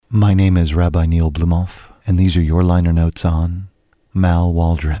My name is Rabbi Neil Blumofe, and these are your liner notes on Mal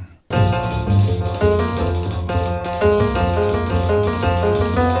Waldron.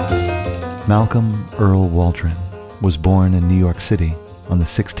 Malcolm Earl Waldron was born in New York City on the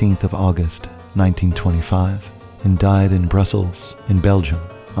 16th of August, 1925, and died in Brussels, in Belgium,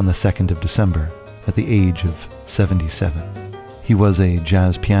 on the 2nd of December at the age of 77. He was a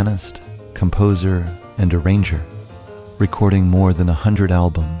jazz pianist, composer, and arranger, recording more than 100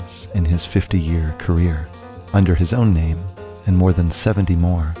 albums in his 50-year career under his own name and more than 70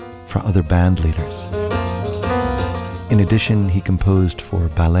 more for other band leaders. In addition, he composed for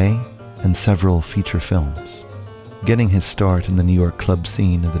ballet and several feature films. Getting his start in the New York club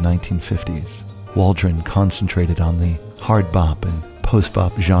scene of the 1950s, Waldron concentrated on the hard bop and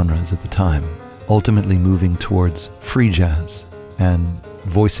post-bop genres at the time, ultimately moving towards free jazz and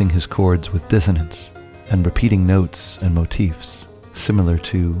voicing his chords with dissonance and repeating notes and motifs similar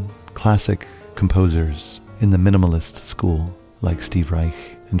to classic composers in the minimalist school like Steve Reich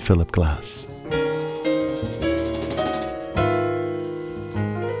and Philip Glass.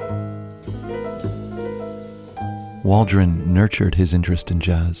 Waldron nurtured his interest in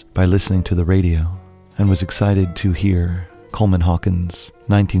jazz by listening to the radio and was excited to hear Coleman Hawkins'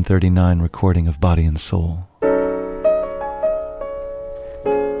 1939 recording of Body and Soul.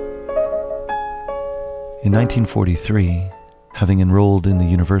 In 1943, having enrolled in the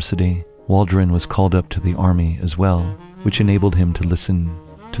university, Waldron was called up to the army as well, which enabled him to listen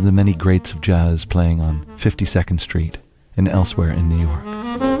to the many greats of jazz playing on 52nd Street and elsewhere in New York.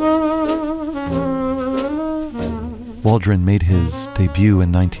 Waldron made his debut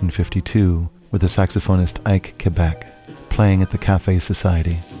in 1952 with the saxophonist Ike Quebec, playing at the Café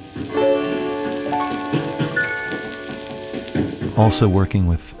Society. Also working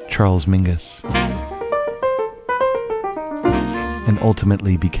with Charles Mingus, and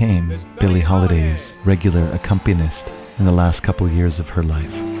ultimately became Billie Holiday's regular accompanist in the last couple years of her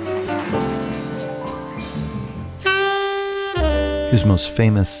life. His most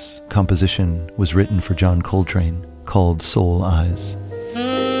famous composition was written for John Coltrane, called Soul Eyes.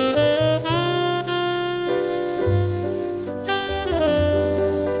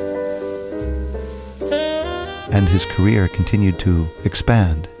 And his career continued to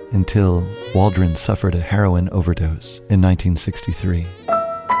expand until Waldron suffered a heroin overdose in 1963.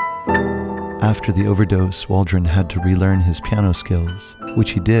 After the overdose, Waldron had to relearn his piano skills,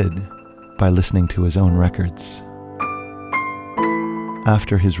 which he did by listening to his own records.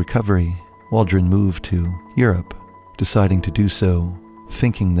 After his recovery, Waldron moved to Europe, deciding to do so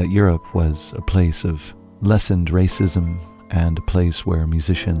thinking that Europe was a place of lessened racism and a place where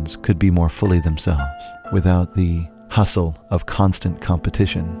musicians could be more fully themselves without the hustle of constant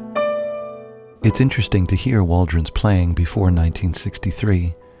competition. It's interesting to hear Waldron's playing before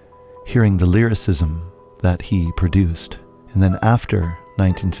 1963, hearing the lyricism that he produced, and then after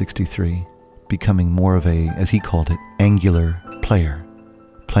 1963, becoming more of a, as he called it, angular player,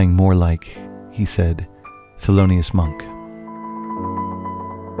 playing more like, he said, Thelonious Monk.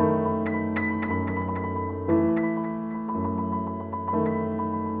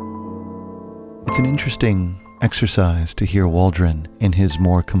 It's an interesting exercise to hear Waldron in his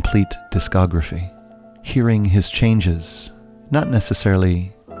more complete discography, hearing his changes, not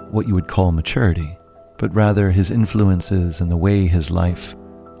necessarily what you would call maturity, but rather his influences and the way his life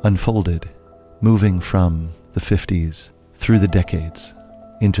unfolded, moving from the 50s through the decades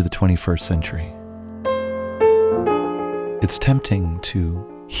into the 21st century. It's tempting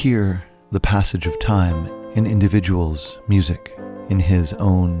to hear the passage of time in individuals' music, in his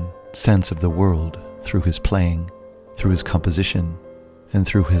own sense of the world, through his playing, through his composition, and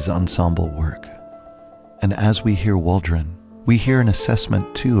through his ensemble work. And as we hear Waldron, we hear an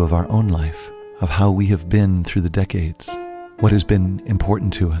assessment too of our own life, of how we have been through the decades, what has been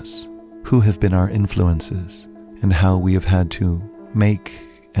important to us, who have been our influences, and how we have had to make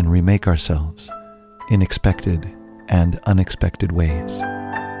and remake ourselves in expected and unexpected ways.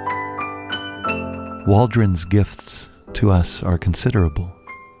 Waldron's gifts to us are considerable,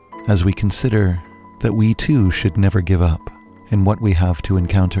 as we consider that we too should never give up in what we have to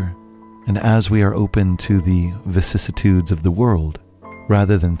encounter, and as we are open to the vicissitudes of the world,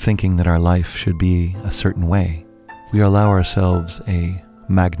 rather than thinking that our life should be a certain way, we allow ourselves a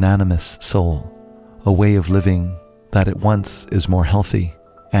magnanimous soul, a way of living that at once is more healthy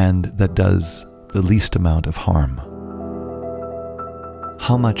and that does the least amount of harm.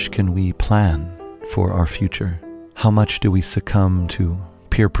 How much can we plan for our future? How much do we succumb to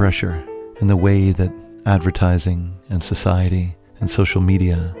peer pressure in the way that advertising and society and social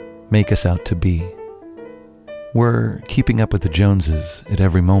media make us out to be? We're keeping up with the Joneses at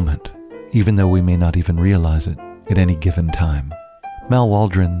every moment, even though we may not even realize it at any given time. Mal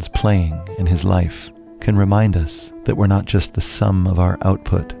Waldron's playing in his life can remind us that we're not just the sum of our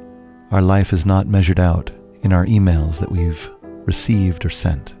output. Our life is not measured out in our emails that we've received or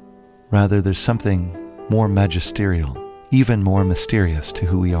sent. Rather, there's something more magisterial, even more mysterious to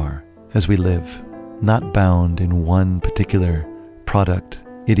who we are as we live, not bound in one particular product,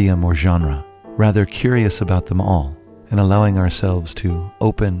 idiom, or genre, rather curious about them all and allowing ourselves to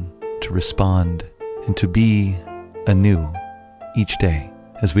open, to respond, and to be anew each day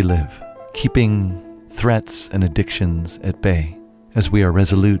as we live, keeping threats and addictions at bay as we are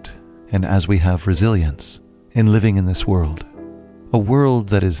resolute and as we have resilience in living in this world. A world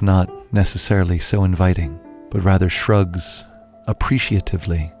that is not necessarily so inviting, but rather shrugs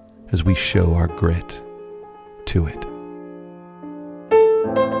appreciatively as we show our grit to it.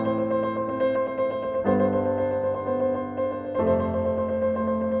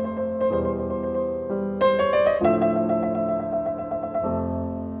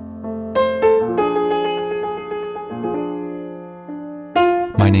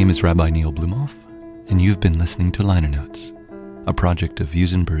 My name is Rabbi Neil Blumofe, and you've been listening to Liner Notes, a project of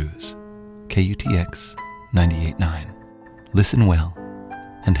Views and Brews, KUTX 98.9. Listen well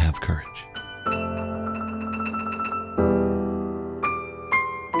and have courage.